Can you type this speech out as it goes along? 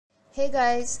Hey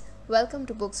guys, welcome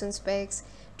to Books and Specs.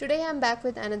 Today I'm back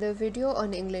with another video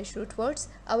on English root words.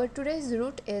 Our today's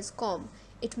root is com.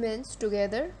 It means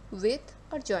together, with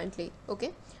or jointly.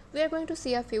 Okay, we are going to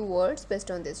see a few words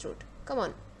based on this root. Come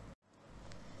on.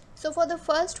 So for the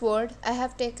first word I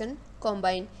have taken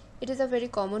combine. It is a very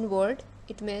common word.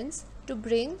 It means to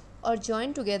bring or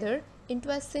join together into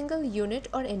a single unit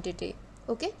or entity.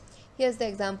 Okay, here's the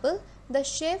example. The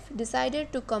chef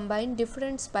decided to combine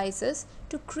different spices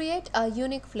to create a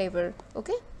unique flavor.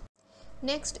 Okay,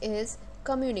 next is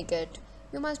communicate.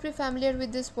 You must be familiar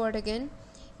with this word again.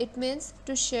 It means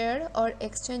to share or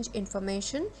exchange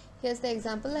information. Here's the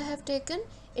example I have taken.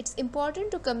 It's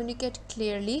important to communicate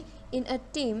clearly in a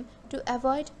team to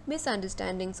avoid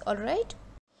misunderstandings. Alright,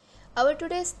 our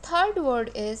today's third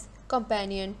word is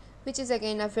companion, which is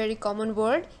again a very common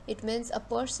word. It means a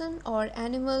person or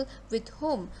animal with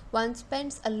whom one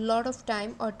spends a lot of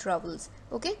time or travels.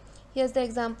 Okay, here's the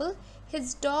example.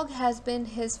 His dog has been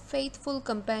his faithful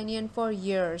companion for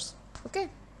years. Okay,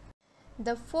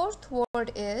 the fourth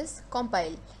word is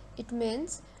compile. It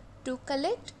means to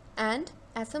collect and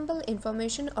assemble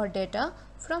information or data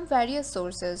from various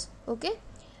sources. Okay,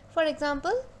 for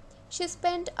example, she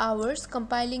spent hours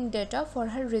compiling data for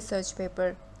her research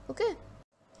paper. Okay,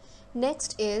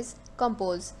 next is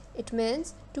compose. It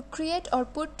means to create or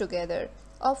put together.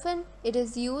 Often it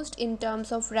is used in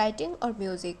terms of writing or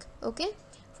music. Okay,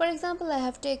 for example, I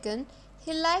have taken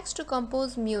he likes to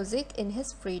compose music in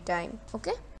his free time.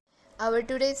 Okay, our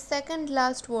today's second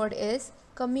last word is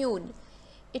commune.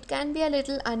 It can be a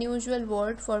little unusual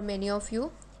word for many of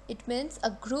you. It means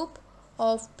a group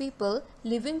of people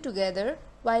living together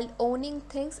while owning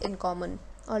things in common.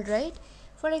 Alright,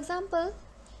 for example,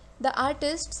 the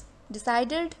artists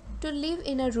decided to live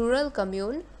in a rural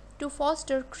commune to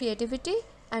foster creativity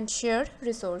and share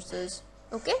resources.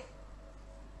 Okay,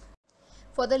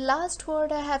 for the last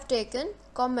word I have taken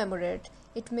commemorate.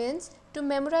 It means to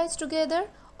memorize together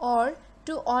or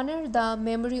to honor the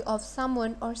memory of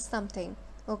someone or something.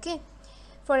 Okay,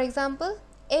 for example,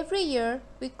 every year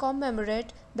we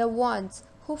commemorate the ones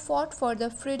who fought for the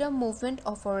freedom movement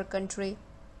of our country.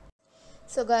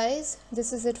 So guys,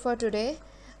 this is it for today.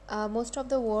 Most of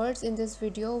the words in this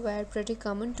video were pretty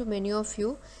common to many of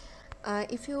you.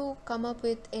 If you come up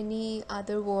with any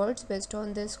other words based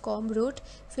on this com root,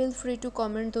 feel free to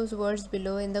comment those words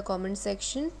below in the comment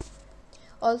section.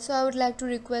 Also, I would like to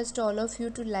request all of you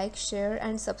to like, share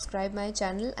and subscribe my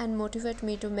channel and motivate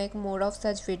me to make more of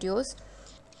such videos.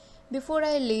 Before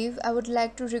I leave, I would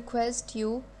like to request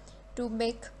you to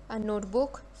make a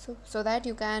notebook so that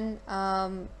you can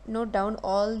note down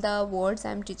all the words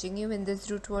I'm teaching you in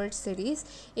this root word series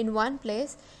in one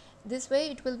place. This way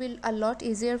it will be a lot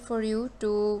easier for you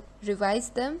to revise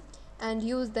them and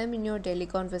use them in your daily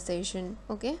conversation.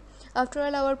 Okay, after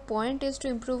all, our point is to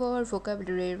improve our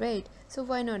vocabulary, right? So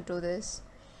why not do this?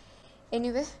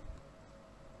 Anyway,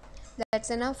 that's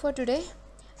enough for today.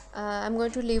 I'm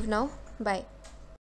going to leave now. Bye.